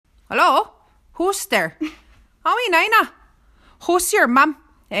Hello? Who's there? Oh, Nina. Who's your mom?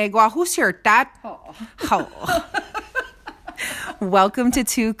 Who's your dad? Oh. Welcome to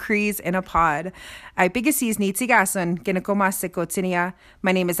Two Crees in a Pod. My name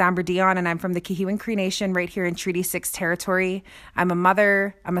is Amber Dion, and I'm from the Kahiwan Cree Nation right here in Treaty 6 territory. I'm a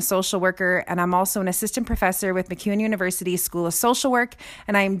mother, I'm a social worker, and I'm also an assistant professor with MacEwan University School of Social Work,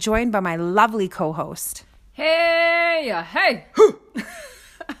 and I am joined by my lovely co-host. Hey!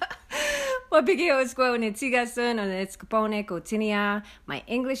 My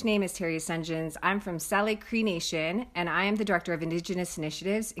English name is Terry Sunjins. I'm from Sally Cree Nation, and I am the Director of Indigenous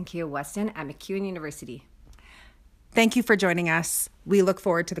Initiatives in Kia Weston at MacEwan University. Thank you for joining us. We look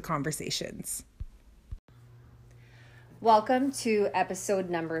forward to the conversations. Welcome to episode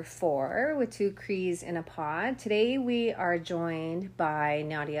number 4 with Two Crees in a Pod. Today we are joined by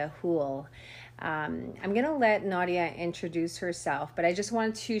Nadia Houle. I'm going to let Nadia introduce herself, but I just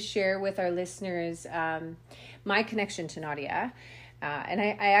wanted to share with our listeners my connection to Nadia. And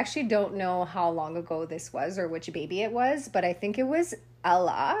I actually don't know how long ago this was or which baby it was, but I think it was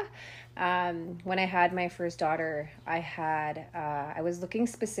Ella. When I had my first daughter, I was looking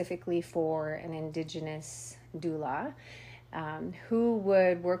specifically for an Indigenous doula who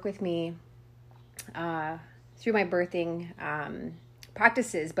would work with me through my birthing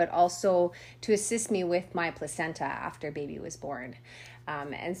practices, but also to assist me with my placenta after baby was born.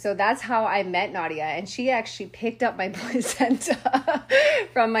 And so that's how I met Nadia, and she actually picked up my placenta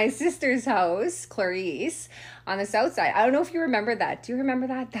from my sister's house, Clarice, on the south side. I don't know if you remember that. Do you remember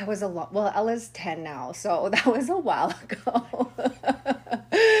that? That was a lot. Well, Ella's 10 now, so that was a while ago.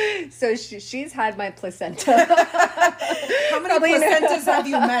 So she's had my placenta. How many placentas have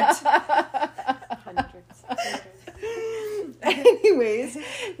you met? Hundreds. Anyways,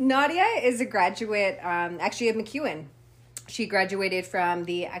 Nadia is a graduate, actually of MacEwan. She graduated from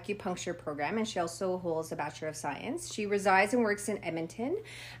the acupuncture program, and she also holds a Bachelor of Science. She resides and works in Edmonton.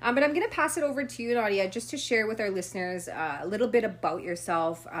 But I'm going to pass it over to you, Nadia, just to share with our listeners a little bit about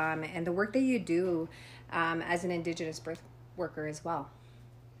yourself and the work that you do as an Indigenous birth worker as well.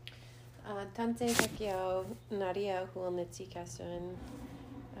 Tante Kakio, Nadia Houle Nitsikasun.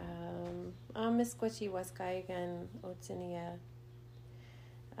 Miskwachi Waskaigan Otsinia.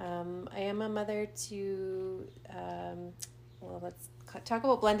 I am a mother to, let's talk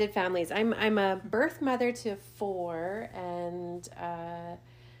about blended families. I'm a birth mother to 4 and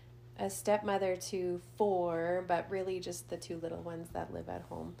a stepmother to 4, but really just the 2 little ones that live at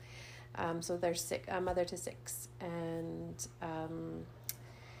home. So they're a mother to 6. And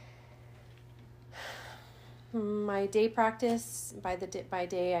my day practice, by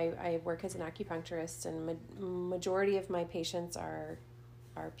day, I work as an acupuncturist, and majority of my patients are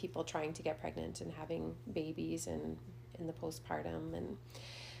people trying to get pregnant and having babies and in the postpartum.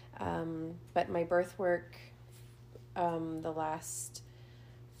 And but my birth work, the last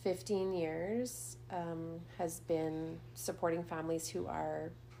 15 years, has been supporting families who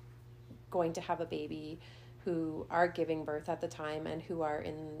are going to have a baby, who are giving birth at the time, and who are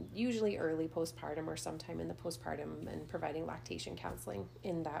in usually early postpartum or sometime in the postpartum, and providing lactation counseling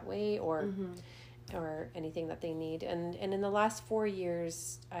in that way, or anything that they need. And in the last 4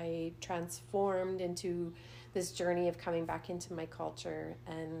 years, I transformed into this journey of coming back into my culture,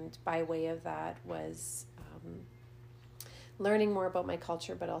 and by way of that was learning more about my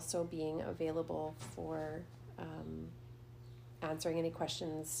culture, but also being available for answering any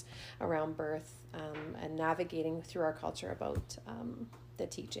questions around birth, and navigating through our culture about the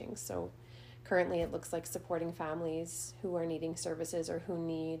teachings. So currently it looks like supporting families who are needing services or who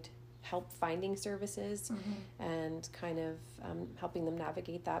need help finding services, and kind of helping them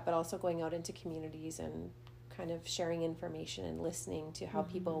navigate that, but also going out into communities and kind of sharing information and listening to how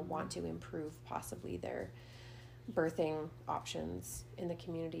people want to improve possibly their birthing options in the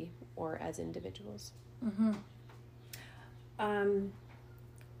community or as individuals. I'd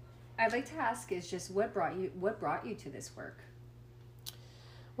like to ask is just what brought you to this work?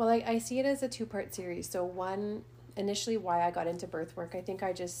 Well, I see it as a 2-part series. So one, initially why I got into birth work, I think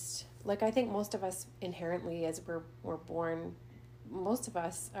most of us inherently, as we're born, most of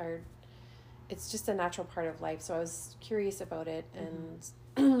us are, it's just a natural part of life. So I was curious about it, and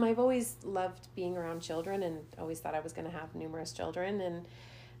I've always loved being around children, and always thought I was going to have numerous children. And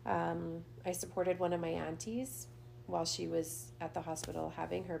I supported one of my aunties while she was at the hospital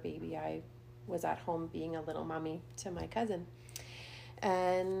having her baby. I was at home being a little mommy to my cousin.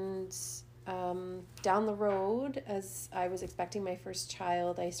 And down the road, as I was expecting my first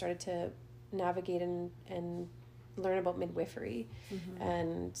child, I started to navigate and learn about midwifery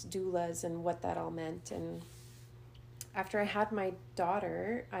and doulas and what that all meant. And after I had my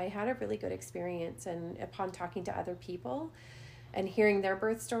daughter, I had a really good experience. And upon talking to other people and hearing their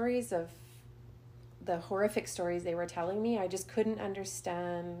birth stories of the horrific stories they were telling me, I just couldn't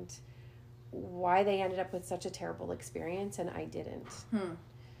understand why they ended up with such a terrible experience and I didn't.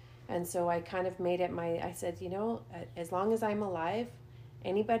 And so I kind of made it I said, you know, as long as I'm alive,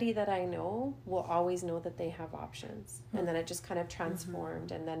 anybody that I know will always know that they have options. And then it just kind of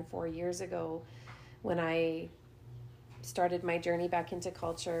transformed. And then 4 years ago, when I started my journey back into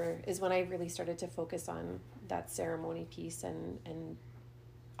culture, is when I really started to focus on that ceremony piece and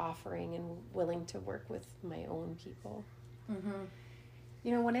offering and willing to work with my own people.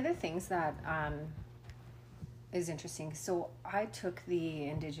 You know, one of the things that is interesting, so I took the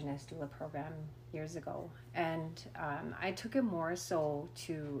Indigenous doula program years ago, and I took it more so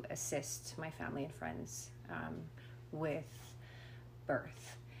to assist my family and friends with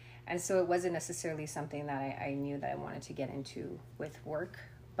birth. And so it wasn't necessarily something that I knew that I wanted to get into with work,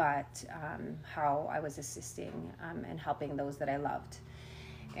 but how I was assisting and helping those that I loved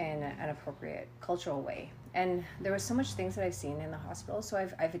in an appropriate cultural way. And there was so much things that I've seen in the hospital. So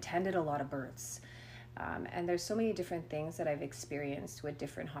I've attended a lot of births. And there's so many different things that I've experienced with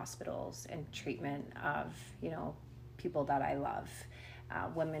different hospitals and treatment of, you know, people that I love,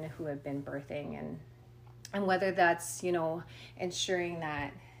 women who have been birthing, and whether that's, you know, ensuring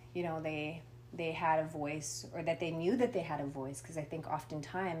that, you know, they had a voice, or that they knew that they had a voice. Because I think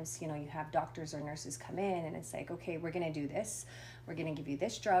oftentimes, you know, you have doctors or nurses come in and it's like, okay, we're going to do this. We're going to give you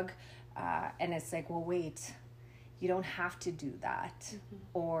this drug. And it's like, well, wait, you don't have to do that.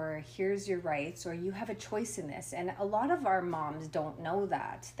 Or here's your rights, or you have a choice in this. And a lot of our moms don't know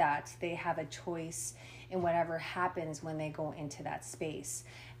that they have a choice in whatever happens when they go into that space.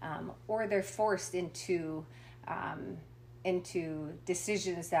 Or they're forced into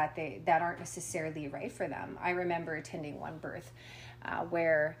decisions that aren't necessarily right for them. I remember attending one birth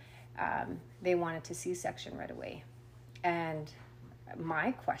where they wanted to C-section right away. And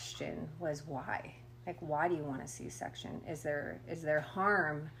my question was, why? Like, why do you want a C-section? Is there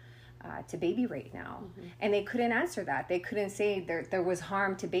harm to baby right now? And they couldn't answer that. They couldn't say there was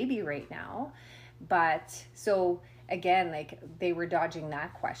harm to baby right now. But so again, like, they were dodging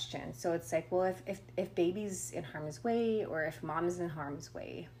that question. So it's like, well, if baby's in harm's way, or if mom's in harm's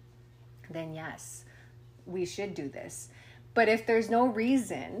way, then yes, we should do this. But if there's no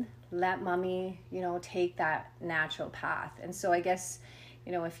reason, let mommy, you know, take that natural path. And so I guess,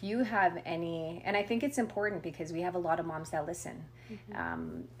 you know, if you have any, and I think it's important because we have a lot of moms that listen,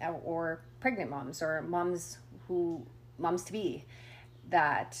 or pregnant moms, or moms to be,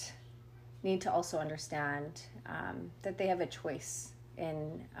 that need to also understand that they have a choice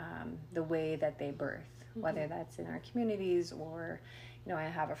in the way that they birth, whether that's in our communities or, you know, I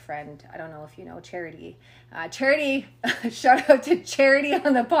have a friend, I don't know if you know Charity. Charity, shout out to Charity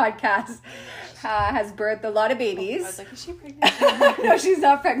on the podcast, has birthed a lot of babies. I was like, is she pregnant? No, she's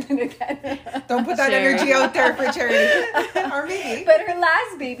not pregnant again. Don't put that energy out there for Charity. Or maybe. But her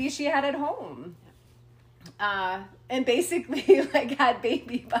last baby she had at home. And basically, like, had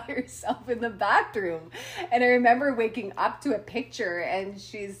baby by herself in the bathroom. And I remember waking up to a picture, and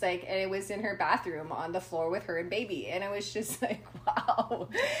she's like, and it was in her bathroom on the floor with her and baby. And I was just like,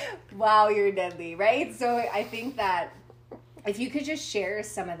 wow, you're deadly, right? So I think that if you could just share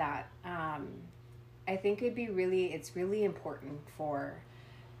some of that, I think it's really important for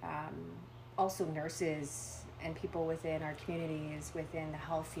also nurses and people within our communities, within the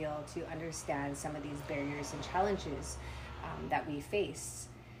health field, to understand some of these barriers and challenges that we face.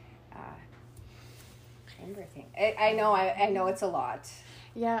 I know it's a lot.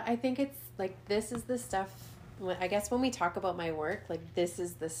 Yeah, I think it's like, this is the stuff, I guess when we talk about my work, like, this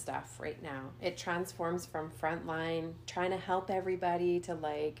is the stuff right now. It transforms from frontline, trying to help everybody, to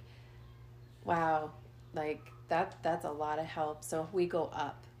like, wow, like that's a lot of help. So if we go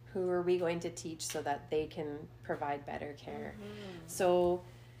up, who are we going to teach so that they can provide better care? So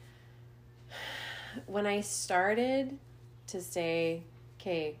when I started to say,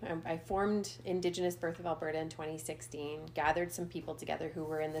 okay, I formed Indigenous Birth of Alberta in 2016, gathered some people together who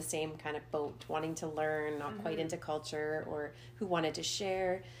were in the same kind of boat, wanting to learn, not quite into culture, or who wanted to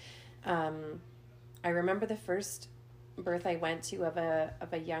share. I remember the first birth I went to of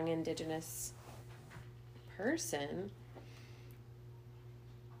a young Indigenous person.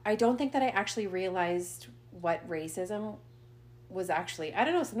 I don't think that I actually realized what racism was actually. I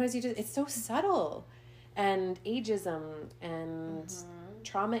don't know, sometimes it's so subtle. And ageism and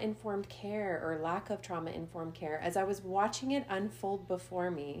trauma-informed care, or lack of trauma-informed care. As I was watching it unfold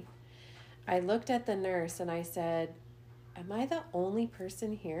before me, I looked at the nurse and I said, am I the only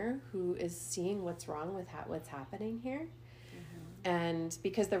person here who is seeing what's wrong with what's happening here? And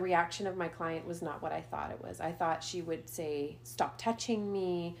because the reaction of my client was not what I thought it was. I thought she would say, stop touching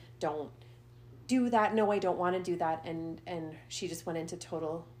me, don't do that. No, I don't want to do that. And she just went into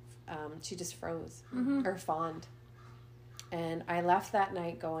total, she just froze or fawned. And I left that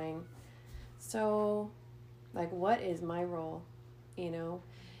night going, so like, what is my role, you know?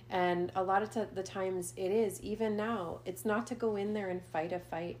 And a lot of the times it is, even now, it's not to go in there and fight a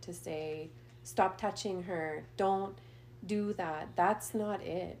fight to say, stop touching her, don't do that. That's not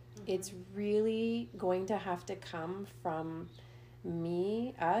it. It's really going to have to come from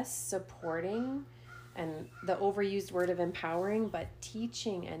us supporting, and the overused word of empowering, but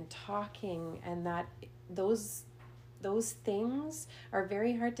teaching and talking, and that those things are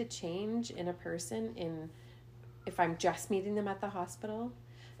very hard to change in a person if I'm just meeting them at the hospital,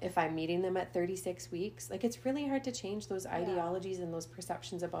 if I'm meeting them at 36 weeks. Like, it's really hard to change those ideologies and those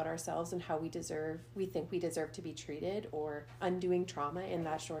perceptions about ourselves and how we think we deserve to be treated, or undoing trauma in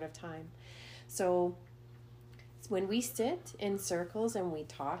that short of time. So when we sit in circles and we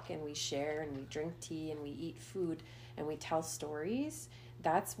talk and we share and we drink tea and we eat food and we tell stories,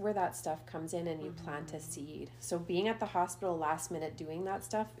 that's where that stuff comes in, and you plant a seed. So being at the hospital last minute doing that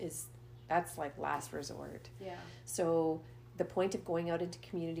stuff that's like last resort. Yeah. So the point of going out into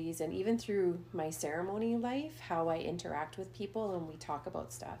communities, and even through my ceremony life, how I interact with people and we talk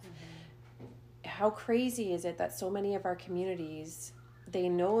about stuff. How crazy is it that so many of our communities, they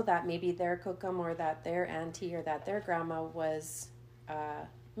know that maybe their cookum, or that their auntie, or that their grandma was a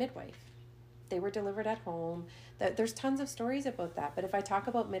midwife. They were delivered at home. There's tons of stories about that. But if I talk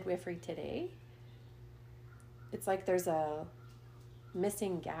about midwifery today, it's like there's a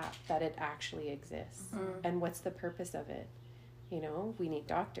missing gap that it actually exists. And what's the purpose of it? You know, we need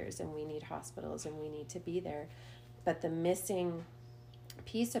doctors and we need hospitals and we need to be there. But the missing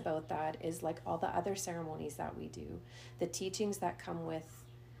piece about that is like all the other ceremonies that we do, the teachings that come with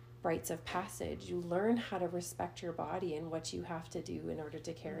rites of passage. You learn how to respect your body and what you have to do in order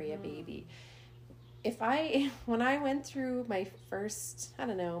to carry a baby. When I went through my first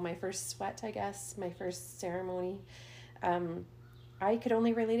sweat, I guess, my first ceremony, I could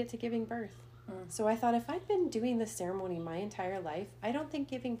only relate it to giving birth. So I thought, if I'd been doing this ceremony my entire life, I don't think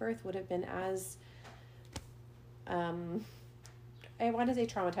giving birth would have been as, I want to say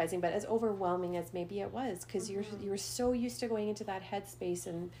traumatizing, but as overwhelming as maybe it was, because you're so used to going into that headspace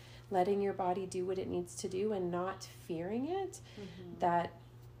and letting your body do what it needs to do and not fearing it.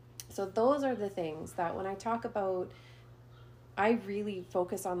 So those are the things that when I talk about, I really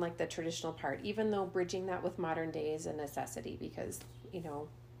focus on like the traditional part, even though bridging that with modern day is a necessity, because, you know,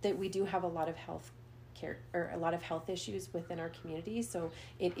 that we do have a lot of health care or a lot of health issues within our community. So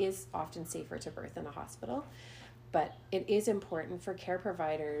it is often safer to birth in a hospital, but it is important for care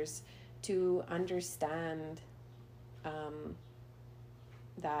providers to understand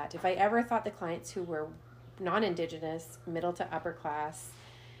that if I ever thought the clients who were non-Indigenous, middle to upper class,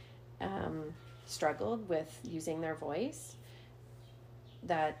 struggled with using their voice,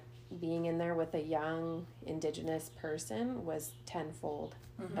 that being in there with a young Indigenous person was tenfold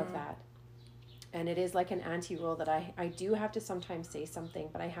of that. And it is like an anti-rule that I do have to sometimes say something,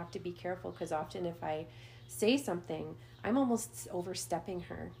 but I have to be careful, because often if I say something, I'm almost overstepping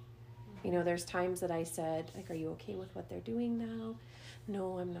her. You know, there's times that I said, like, are you okay with what they're doing now?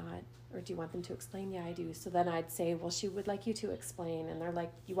 No, I'm not. Or do you want them to explain? Yeah, I do. So then I'd say, well, she would like you to explain. And they're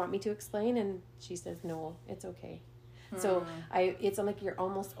like, you want me to explain? And she says, no, it's okay. So it's like you're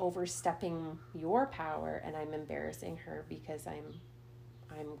almost overstepping your power, and I'm embarrassing her because I'm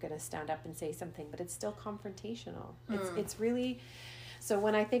going to stand up and say something, but it's still confrontational. It's really, so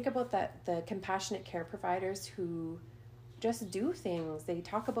when I think about that, the compassionate care providers who just do things, they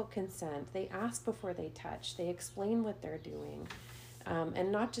talk about consent, they ask before they touch, they explain what they're doing,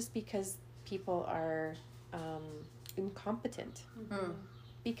 and not just because people are incompetent,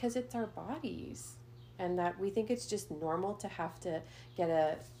 because it's our bodies. And that we think it's just normal to have to get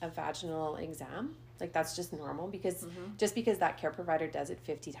a vaginal exam. Like, that's just normal, because just because that care provider does it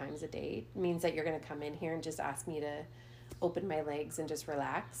 50 times a day means that you're going to come in here and just ask me to open my legs and just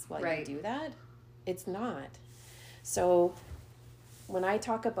relax while you do that. It's not. So when I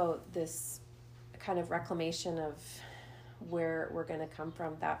talk about this kind of reclamation of where we're going to come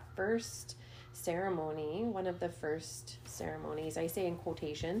from, that first ceremony, one of the first ceremonies, I say in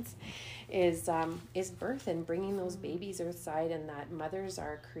quotations, is birth, and bringing those babies earthside, and that mothers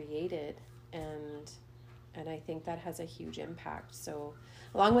are created, and I think that has a huge impact. So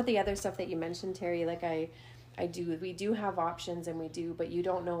along with the other stuff that you mentioned, Terry, like we do have options, and we do, but you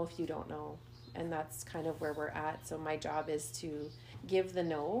don't know if you don't know. And that's kind of where we're at. So my job is to give the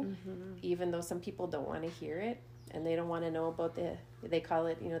no, even though some people don't want to hear it, and they don't want to know about they call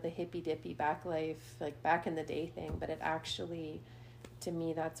it, the hippy dippy back life, like back in the day thing. But it actually, to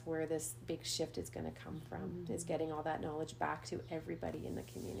me, that's where this big shift is going to come from, is getting all that knowledge back to everybody in the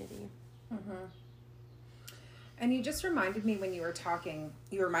community. And you just reminded me when you were talking,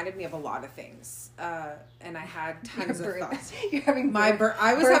 you reminded me of a lot of things. And I had tons of thoughts. You're having I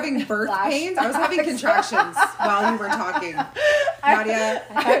was having birth pains. I was having contractions while you were talking. Nadia,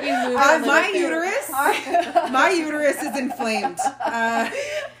 I thought you moved my uterus is inflamed.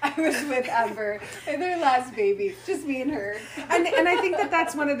 I was with Amber and their last baby, just me and her. And I think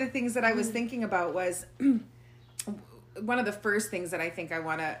that's one of the things that I was thinking about was one of the first things that I think I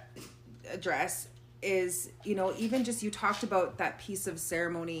want to address is, even just you talked about that piece of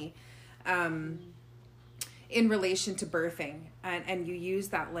ceremony in relation to birthing, and you use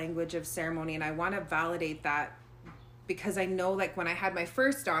that language of ceremony, and I want to validate that because I know, like, when I had my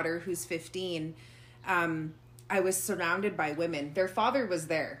first daughter, who's 15, I was surrounded by women. Their father was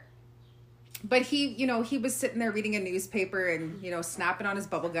there, but he was sitting there reading a newspaper and, snapping on his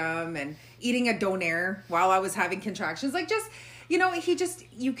bubble gum and eating a donair while I was having contractions. Like, just,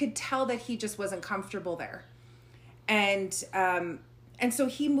 you could tell that he just wasn't comfortable there. And so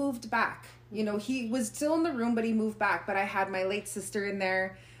he moved back. He was still in the room, but he moved back. But I had my late sister in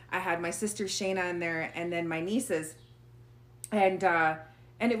there. I had my sister Shayna in there, and then my nieces. And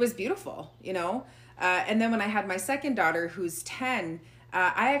it was beautiful, and then when I had my second daughter, who's 10,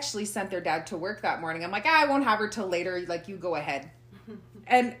 I actually sent their dad to work that morning. I'm like, I won't have her till later. Like, you go ahead.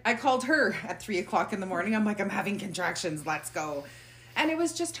 And I called her at 3:00 in the morning. I'm like, I'm having contractions. Let's go. And it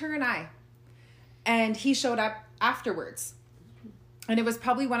was just her and I. And he showed up afterwards. And it was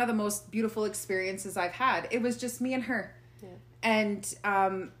probably one of the most beautiful experiences I've had. It was just me and her. Yeah. And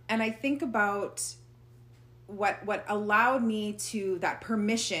I think about what allowed me to, that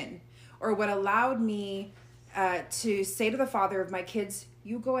permission, or what allowed me to say to the father of my kids,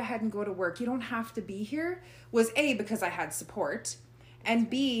 you go ahead and go to work. You don't have to be here, was A, because I had support,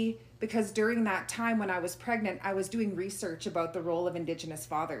 and B, because during that time when I was pregnant, I was doing research about the role of Indigenous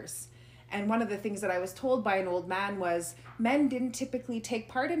fathers. And one of the things that I was told by an old man was men didn't typically take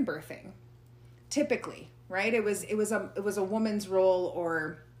part in birthing. Typically, right? It was a woman's role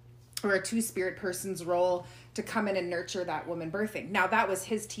or a two-spirit person's role to come in and nurture that woman birthing. Now, that was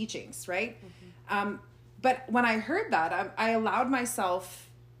his teachings, right? But when I heard that, I allowed myself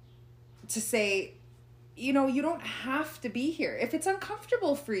to say, you don't have to be here. If it's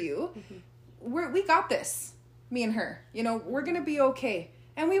uncomfortable for you, we got this, me and her. We're going to be okay.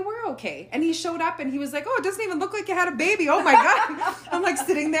 And we were okay. And he showed up and he was like, oh, it doesn't even look like you had a baby. Oh, my God. I'm like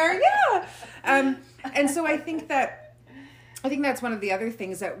sitting there. Yeah. And so I think that's one of the other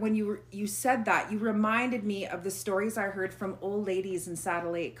things that when you said that, you reminded me of the stories I heard from old ladies in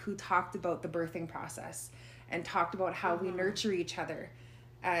Saddle Lake who talked about the birthing process and talked about how we nurture each other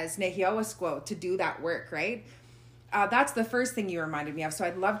as Nehiawaskwo to do that work, right? That's the first thing you reminded me of. So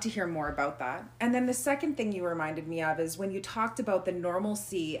I'd love to hear more about that. And then the second thing you reminded me of is when you talked about the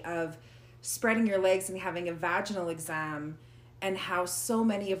normalcy of spreading your legs and having a vaginal exam, and how so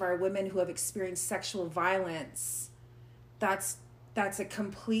many of our women who have experienced sexual violence, that's a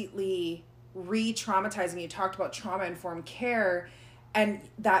completely re-traumatizing. You talked about trauma-informed care, and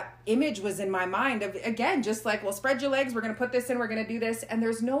that image was in my mind of, again, just like, well, spread your legs, we're going to put this in, we're going to do this. And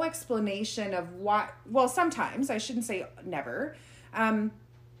there's no explanation of what, well, sometimes, I shouldn't say never,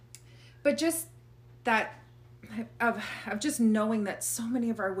 but just that of just knowing that so many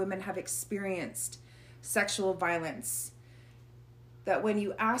of our women have experienced sexual violence, that when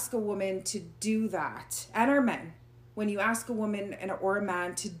you ask a woman to do that, and our men, when you ask a woman or a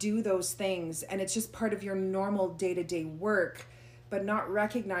man to do those things, and it's just part of your normal day-to-day work, but not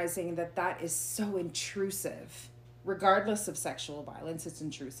recognizing that is so intrusive. Regardless of sexual violence, it's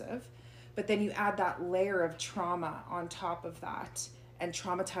intrusive. But then you add that layer of trauma on top of that, and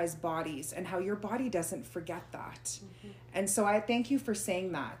traumatized bodies, and how your body doesn't forget that. And so I thank you for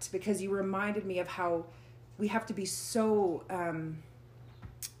saying that, because you reminded me of how we have to be so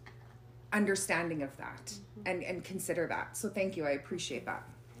understanding of that and consider that. So thank you. I appreciate that.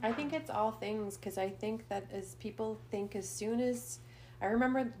 I think it's all things, because I think that as people think, as soon as I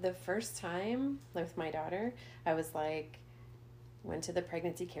remember the first time with my daughter, I was like, went to the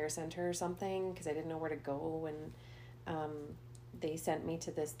pregnancy care center or something because I didn't know where to go, and they sent me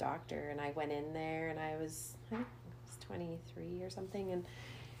to this doctor, and I went in there, and I was 23 or something,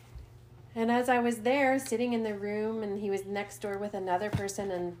 and as I was there sitting in the room, and he was next door with another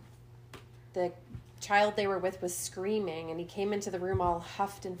person, and the child they were with was screaming, and he came into the room all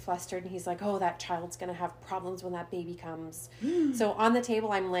huffed and flustered, and he's like, oh, that child's gonna have problems when that baby comes. So on the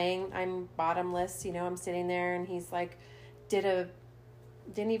table I'm bottomless, I'm sitting there, and he's like, didn't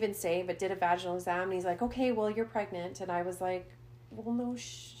even say, but did a vaginal exam, and he's like, okay, well, you're pregnant. And I was like, well, no,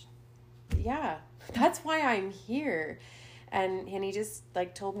 yeah, that's why I'm here. And he just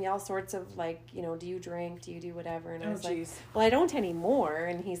like told me all sorts of like, do you drink? Do you do whatever? And I was like, well, I don't anymore.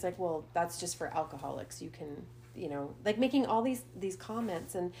 And he's like, well, that's just for alcoholics. You can, like making all these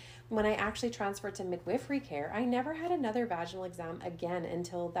comments. And when I actually transferred to midwifery care, I never had another vaginal exam again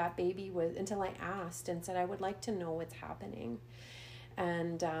until I asked and said, I would like to know what's happening.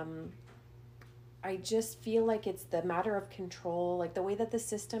 And, I just feel like it's the matter of control, like the way that the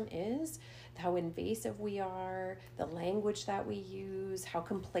system is, how invasive we are, the language that we use, how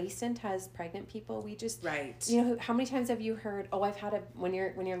complacent as pregnant people we just, right. How many times have you heard, oh, I've had when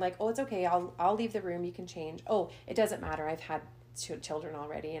you're like, oh, it's okay, I'll leave the room, you can change. Oh, it doesn't matter, I've had children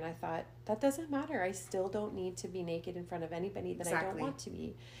already. And I thought, that doesn't matter. I still don't need to be naked in front of anybody that I don't want to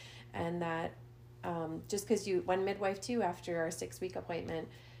be. And that just because one midwife too, after our 6-week appointment,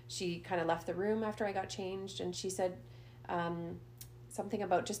 she kind of left the room after I got changed, and she said something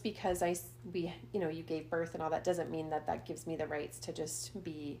about just because you gave birth and all that doesn't mean that gives me the rights to just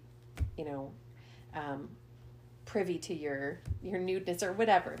be, privy to your nudeness or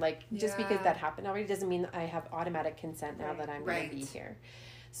whatever. Like, just because that happened already doesn't mean I have automatic consent now that I'm going to be here.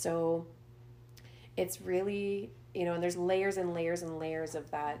 So it's really, and there's layers and layers and layers of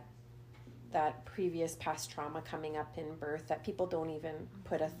that previous past trauma coming up in birth that people don't even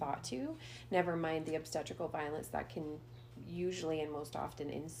put a thought to, never mind the obstetrical violence that can usually and most often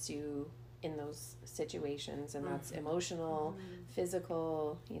ensue in those situations. And that's emotional,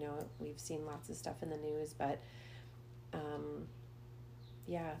 physical, we've seen lots of stuff in the news, but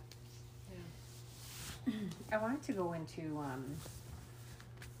I wanted to go into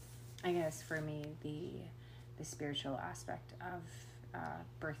I guess for me the spiritual aspect of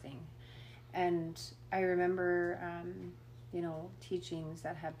birthing. And I remember, teachings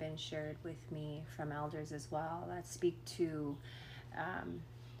that have been shared with me from elders as well that speak to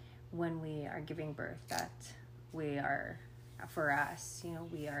when we are giving birth, that we are, for us,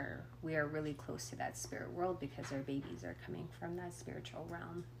 we are really close to that spirit world because our babies are coming from that spiritual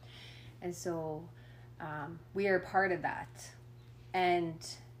realm. And so we are part of that. And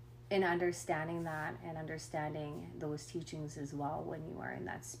in understanding that and understanding those teachings as well when you are in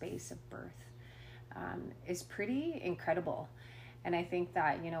that space of birth is pretty incredible. And I think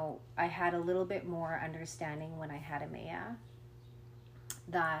that, I had a little bit more understanding when I had Amaya,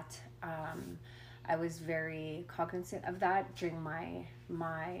 that I was very cognizant of that during my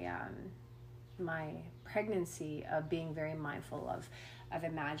pregnancy, of being very mindful of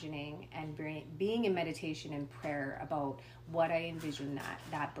imagining and being in meditation and prayer about what I envisioned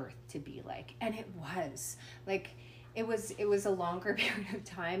that birth to be like. And it was like, it was a longer period of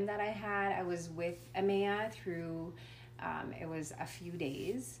time that I had. I was with Amaya through, it was a few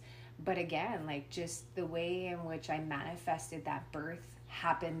days, but again, like just the way in which I manifested that birth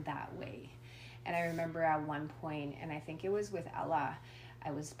happened that way. And I remember at one point, and I think it was with Ella,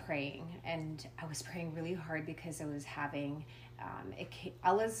 I was praying, and I was praying really hard because I was having,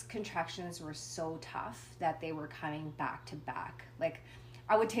 Ella's contractions were so tough that they were coming back to back. Like,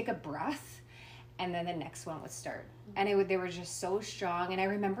 I would take a breath, and then the next one would start, and they were just so strong. And I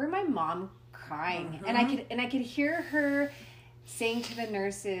remember my mom crying, and I could hear her saying to the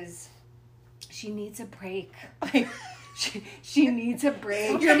nurses, "She needs a break." Like, she needs a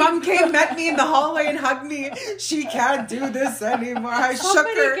break. Your mom met me in the hallway and hugged me. She can't do this anymore. I shook her.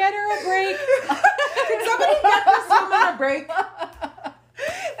 Somebody get her a break. Can somebody get this woman a break?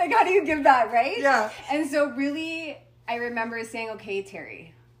 Like, how do you give that, right? Yeah. And so really, I remember saying, okay,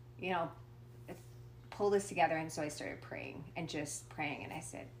 Terry, pull this together. And so I started praying. And I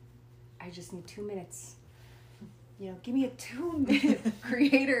said, I just need 2 minutes. Give me a 2-minute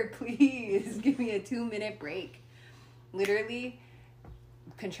creator, please. Give me a 2-minute break. Literally,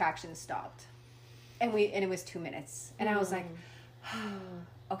 contractions stopped, and it was 2 minutes, and I was like,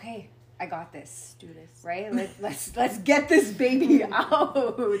 okay, I got this. Do this, right? Let's get this baby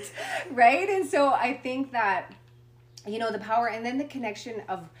out, right? And so I think that the power, and then the connection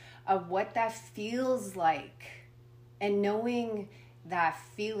of what that feels like, and knowing that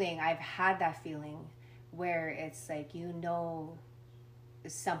feeling. I've had that feeling where it's like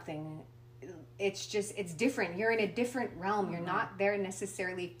something. It's different. You're in a different realm. You're not there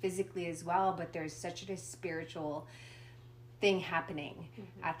necessarily physically as well, but there's such a spiritual thing happening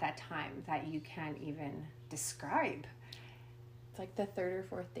at that time that you can't even describe. It's like the third or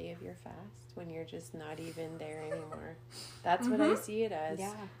fourth day of your fast when you're just not even there anymore. That's what I see it as.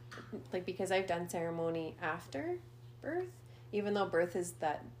 Yeah. Like, because I've done ceremony after birth, even though birth is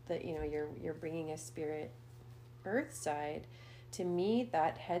that you know, you're bringing a spirit earth side. To me,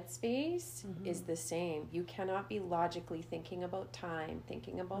 that headspace is the same. You cannot be logically thinking about time,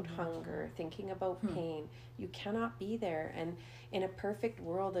 thinking about hunger, thinking about pain. You cannot be there. And in a perfect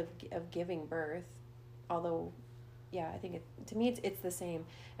world of giving birth, although, yeah, I think to me it's the same,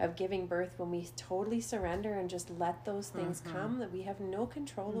 of giving birth, when we totally surrender and just let those things come, that we have no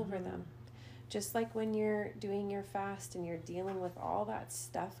control over them. Just like when you're doing your fast and you're dealing with all that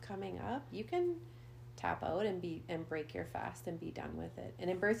stuff coming up, you can tap out and break your fast and be done with it. And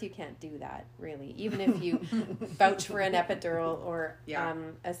in birth, you can't do that, really. Even if you vouch for an epidural or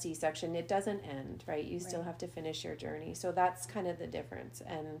a C-section, it doesn't end, right? You still have to finish your journey. So that's kind of the difference.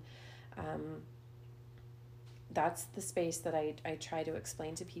 And that's the space that I try to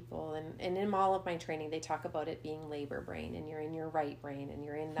explain to people. And in all of my training, they talk about it being labor brain, and you're in your right brain, and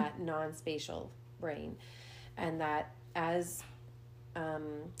you're in that non-spatial brain. And that as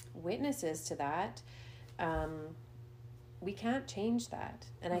witnesses to that, we can't change that.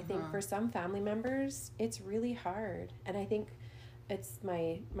 And I think for some family members, it's really hard. And I think it's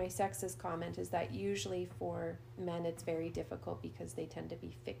my sexist comment is that usually for men, it's very difficult because they tend to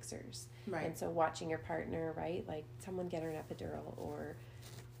be fixers. Right. And so watching your partner, right, like someone get her an epidural, or,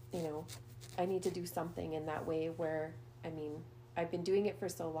 you know, I need to do something in that way where, I mean, I've been doing it for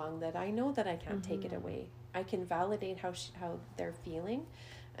so long that I know that I can't take it away. I can validate how they're feeling,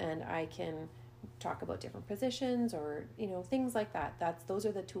 and I can talk about different positions, or, you know, things like that. Those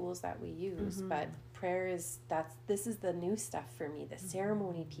are the tools that we use. But prayer this is the new stuff for me, the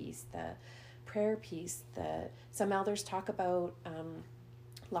ceremony piece, the prayer piece. Some elders talk about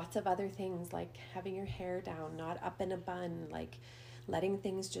lots of other things, like having your hair down, not up in a bun, like letting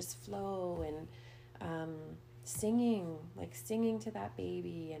things just flow, and singing to that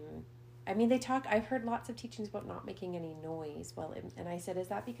baby. And I mean, I've heard lots of teachings about not making any noise. Well, and I said, is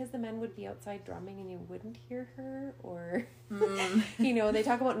that because the men would be outside drumming and you wouldn't hear her? Or, you know, they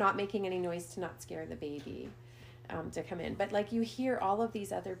talk about not making any noise to not scare the baby to come in. But like, you hear all of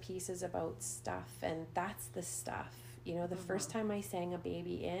these other pieces about stuff, and that's the stuff. You know, the first time I sang a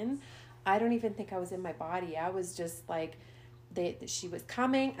baby in, I don't even think I was in my body. I was just like, she was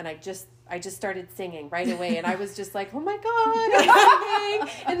coming, and I just started singing right away, and I was just like, oh my God, I'm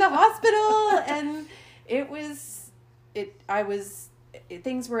singing in the hospital. And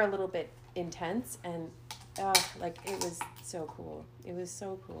things were a little bit intense, and like, it was so cool. It was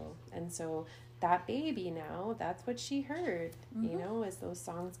so cool. And so that baby now, that's what she heard, you know, as those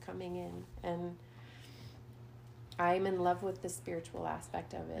songs coming in. And I'm in love with the spiritual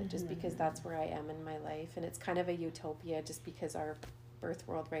aspect of it, just because that's where I am in my life. And it's kind of a utopia, just because our birth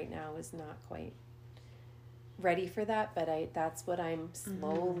world right now is not quite ready for that. But that's what I'm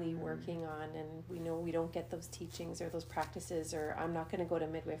slowly working on. And we know we don't get those teachings or those practices, or I'm not going to go to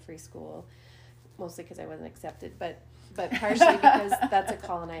midwifery school, mostly because I wasn't accepted, but partially because that's a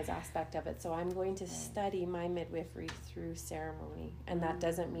colonized aspect of it. So I'm going to study my midwifery through ceremony. And that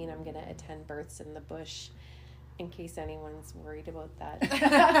doesn't mean I'm going to attend births in the bush, in case anyone's worried about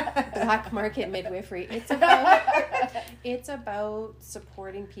that. Black market midwifery. It's about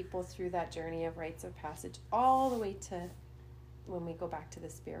supporting people through that journey of rites of passage, all the way to when we go back to the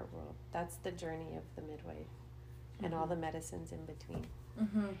spirit world. That's the journey of the midwife, and all the medicines in between.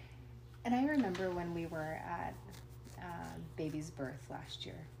 And I remember when we were at baby's birth last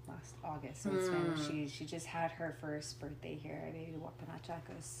August, and when she just had her first birthday here at Baby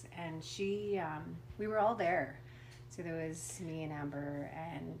Wapanachakos, and we were all there. So there was me and Amber,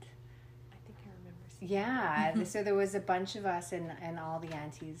 and I think I remember seeing so there was a bunch of us, and all the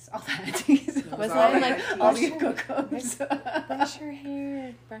aunties. Was like all the cocos. Brush your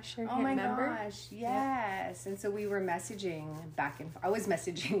hair. Oh my gosh, yes. And so we were messaging back and forth. I was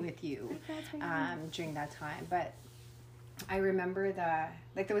messaging with you during that time, but I remember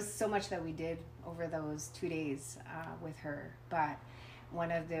there was so much that we did over those 2 days with her, but one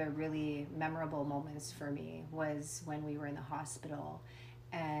of the really memorable moments for me was when we were in the hospital,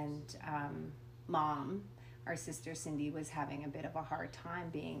 and Mom, our sister Cindy, was having a bit of a hard time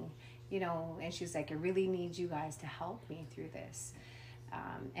being, you know, and she's like, I really need you guys to help me through this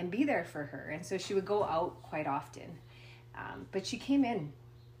and be there for her. And so she would go out quite often, but she came in,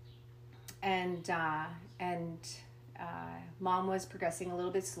 and Mom was progressing a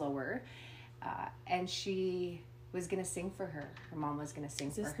little bit slower, and she was going to sing for her. Her mom was going to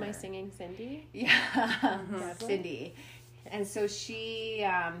sing for her. Is this my singing Cindy? Yeah, Cindy. And so she,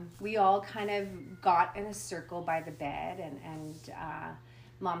 we all kind of got in a circle by the bed, and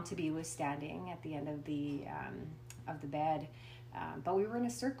Mom-to-be was standing at the end of the bed, but we were in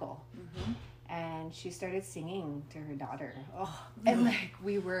a circle. Mm-hmm. And she started singing to her daughter. Oh, and like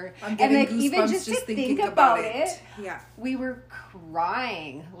we were, I'm getting and like goosebumps even just to thinking think about it. it, Yeah, we were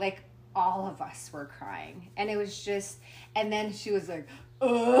crying. Like all of us were crying, and it was just. And then she was like,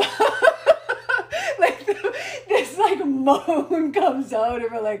 like this like moan comes out, and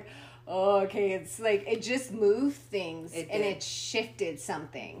we're like, oh, okay. It's like it just moved things, and it shifted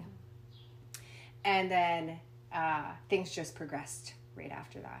something, and then things just progressed right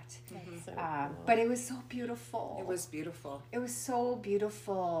after that. So but it was so beautiful. it was beautiful. It was so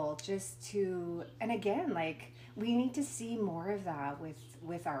beautiful just to, and again, like we need to see more of that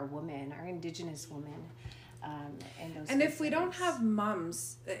with our women, our Indigenous women. And if we don't have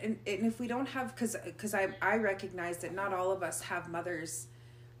mums, and if we don't have, because I recognize that not all of us have mothers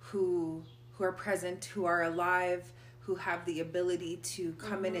who are present, who are alive, who have the ability to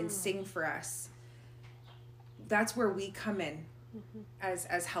come in and sing for us. That's where we come in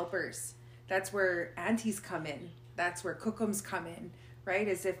as helpers. That's where aunties come in. That's where cookums come in, right?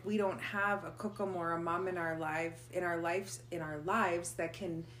 As if we don't have a cookum or a mom in our lives that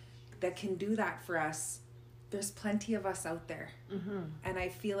can do that for us. There's plenty of us out there. Mm-hmm. And I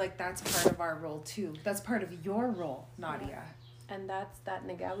feel like that's part of our role too. That's part of your role, Nadia. And that's that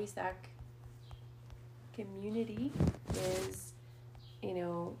Nagawisak community is,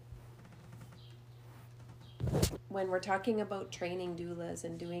 when we're talking about training doulas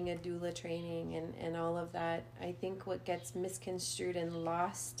and doing a doula training and all of that, I think what gets misconstrued and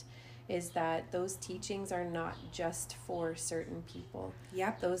lost is that those teachings are not just for certain people.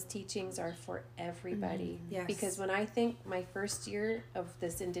 Yep. Those teachings are for everybody. Mm-hmm. Yes. Because when I think my first year of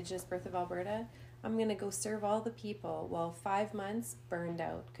this Indigenous Birth of Alberta, I'm going to go serve all the people. Well, 5 months, burned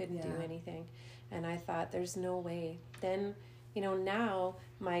out, couldn't do anything. And I thought, there's no way. Then, now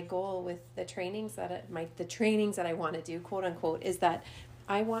my goal with the trainings that I want to do, quote unquote, is that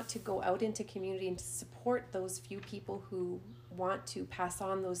I want to go out into community and to support those few people who want to pass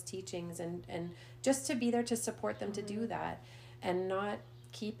on those teachings and just to be there to support them to do that, and not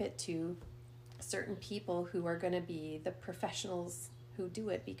keep it to certain people who are going to be the professionals who do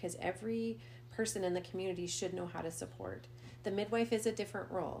it, because every person in the community should know how to support. The midwife is a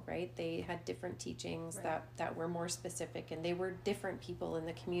different role, right? They had different teachings that were more specific, and they were different people in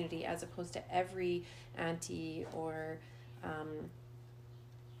the community as opposed to every auntie or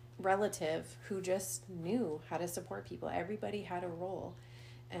relative who just knew how to support people. Everybody had a role,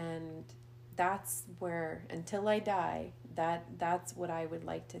 and that's where, until I die, that's what I would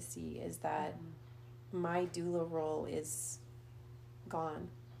like to see, is that my doula role is gone,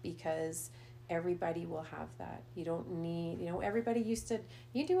 because everybody will have that. You don't need, everybody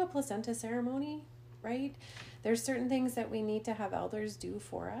you do a placenta ceremony, right? There's certain things that we need to have elders do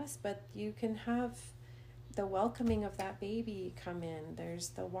for us, but you can have the welcoming of that baby come in. There's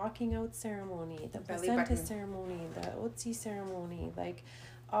the walking out ceremony, the placenta ceremony, the otsi ceremony, like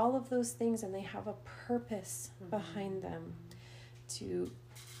all of those things, and they have a purpose behind them to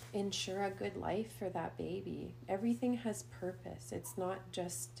ensure a good life for that baby. Everything has purpose. It's not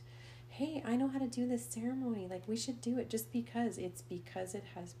just, hey, I know how to do this ceremony, like we should do it just because. It's because it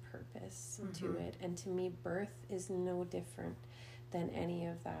has purpose to it. And to me, birth is no different than any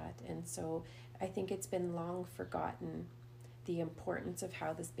of that. And so I think it's been long forgotten, the importance of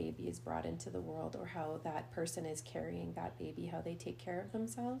how this baby is brought into the world, or how that person is carrying that baby, how they take care of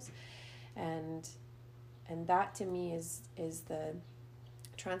themselves. And that to me is the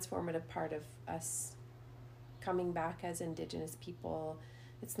transformative part of us coming back as Indigenous people.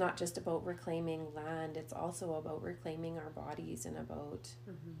 It's not just about reclaiming land, it's also about reclaiming our bodies, and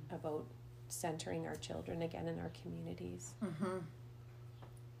about centering our children again in our communities. Mm-hmm.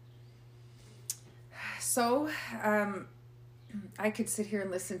 So, I could sit here and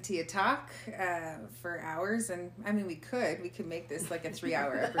listen to you talk for hours, and I mean, we could make this like a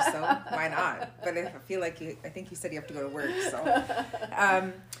 3-hour episode. Why not? But I feel like I think you said you have to go to work,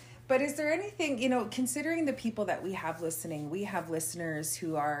 so. But is there anything, considering the people that we have listening, we have listeners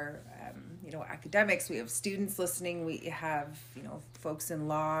who are, academics, we have students listening, we have, folks in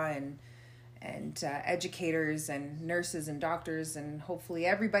law and educators and nurses and doctors, and hopefully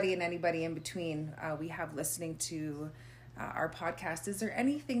everybody and anybody in between we have listening to our podcast. Is there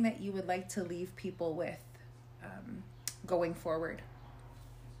anything that you would like to leave people with going forward?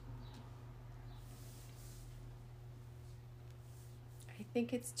 I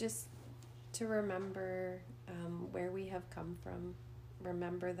think it's just to remember where we have come from,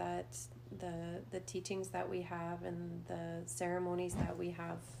 remember that the teachings that we have and the ceremonies that we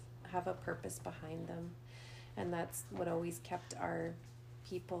have a purpose behind them, and that's what always kept our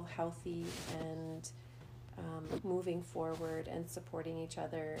people healthy and moving forward and supporting each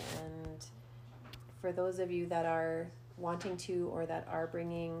other. And for those of you that are wanting to or that are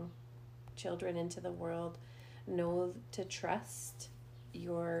bringing children into the world, know to trust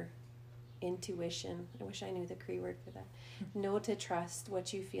your intuition. I wish I knew the Cree word for that. Know to trust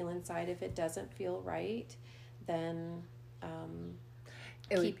what you feel inside. If it doesn't feel right, then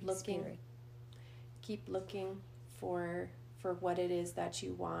keep looking. Keep looking for what it is that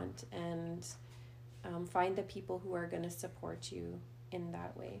you want, and find the people who are going to support you in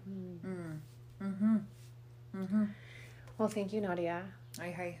that way. Well, thank you, Nadia.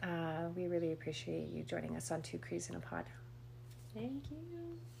 Hi. We really appreciate you joining us on Two Crees in a Pod. Thank you.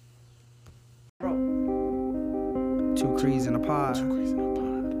 Two Crees in a pod.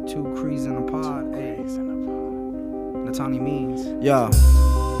 Two Crees in a pod. Hey. Natani means. Yo.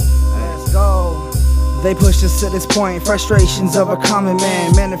 Let's go. They pushed us to this point, frustrations of a common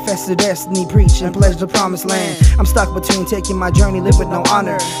man. Manifest the destiny, preach and pledge the promised land. I'm stuck between taking my journey, live with no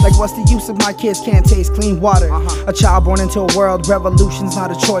honor. Like what's the use if my kids can't taste clean water? A child born into a world, revolution's not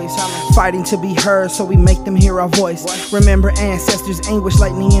a choice. Fighting to be heard, so we make them hear our voice. Remember ancestors' anguish,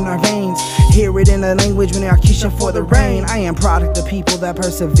 lightning in our veins. Hear it in the language when they are kissing for the rain. I am product of people that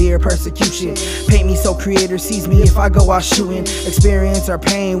persevere persecution. Paint me so creator sees me if I go out shooting. Experience our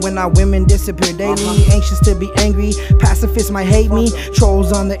pain when our women disappear daily. Anxious to be angry, pacifists might hate me.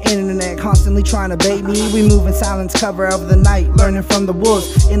 Trolls on the internet constantly trying to bait me. We move in silence, cover of the night, learning from the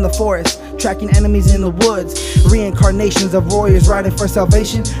wolves in the forest, tracking enemies in the woods. Reincarnations of warriors riding for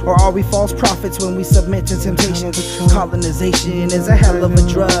salvation, or are we false prophets when we submit to temptation? Colonization is a hell of a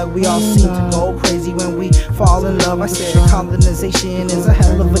drug. We all seem to go crazy when we fall in love. I said colonization is a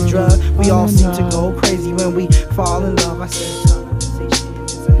hell of a drug. We all seem to go crazy when we fall in love. I said colonization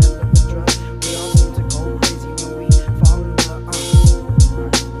is a hell of a drug. We all seem to go crazy when we fall in love.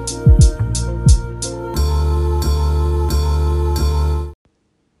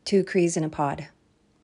 Two Crees in a Pod.